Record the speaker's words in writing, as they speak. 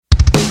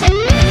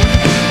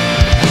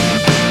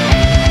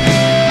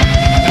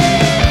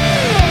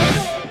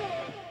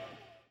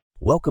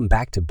Welcome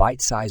back to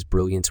Bite-Sized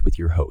Brilliance with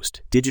your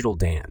host, Digital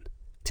Dan.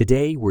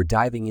 Today, we're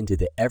diving into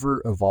the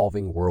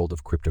ever-evolving world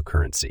of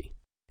cryptocurrency.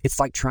 It's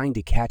like trying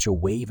to catch a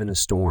wave in a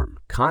storm,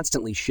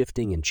 constantly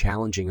shifting and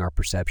challenging our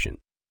perception.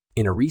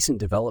 In a recent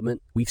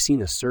development, we've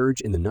seen a surge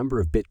in the number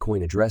of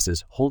Bitcoin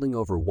addresses holding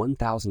over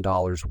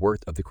 $1,000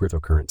 worth of the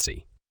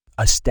cryptocurrency.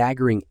 A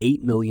staggering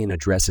 8 million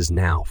addresses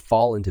now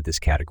fall into this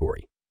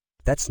category.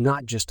 That's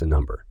not just a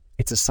number.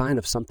 It's a sign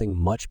of something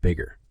much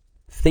bigger.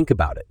 Think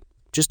about it.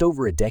 Just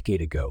over a decade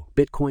ago,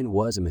 Bitcoin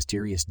was a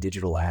mysterious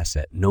digital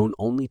asset known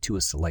only to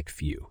a select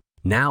few.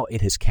 Now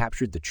it has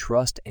captured the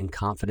trust and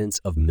confidence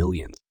of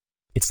millions.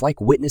 It's like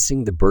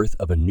witnessing the birth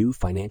of a new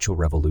financial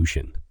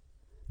revolution.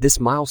 This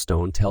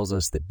milestone tells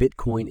us that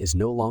Bitcoin is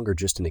no longer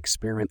just an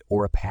experiment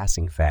or a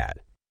passing fad.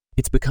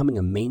 It's becoming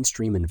a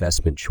mainstream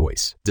investment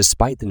choice,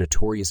 despite the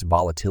notorious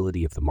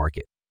volatility of the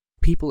market.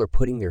 People are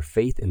putting their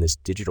faith in this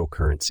digital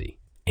currency,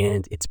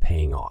 and it's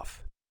paying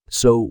off.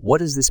 So, what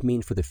does this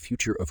mean for the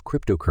future of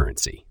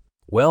cryptocurrency?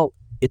 Well,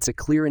 it's a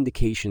clear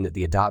indication that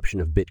the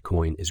adoption of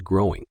Bitcoin is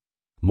growing.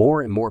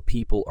 More and more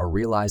people are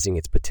realizing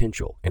its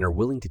potential and are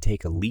willing to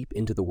take a leap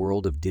into the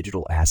world of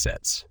digital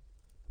assets.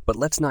 But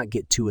let's not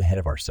get too ahead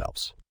of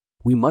ourselves.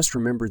 We must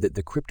remember that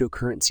the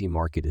cryptocurrency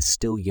market is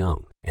still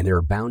young, and there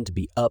are bound to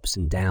be ups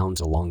and downs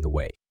along the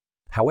way.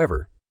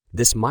 However,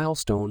 this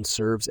milestone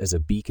serves as a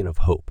beacon of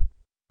hope,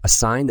 a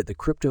sign that the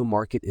crypto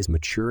market is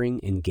maturing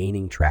and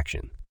gaining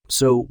traction.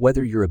 So,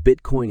 whether you're a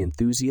Bitcoin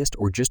enthusiast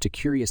or just a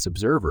curious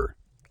observer,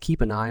 keep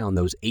an eye on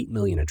those 8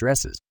 million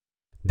addresses.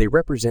 They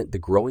represent the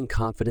growing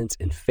confidence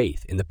and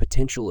faith in the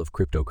potential of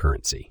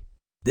cryptocurrency.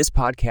 This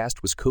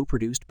podcast was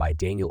co-produced by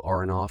Daniel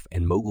Aronoff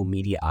and Mogul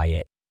Media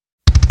IA.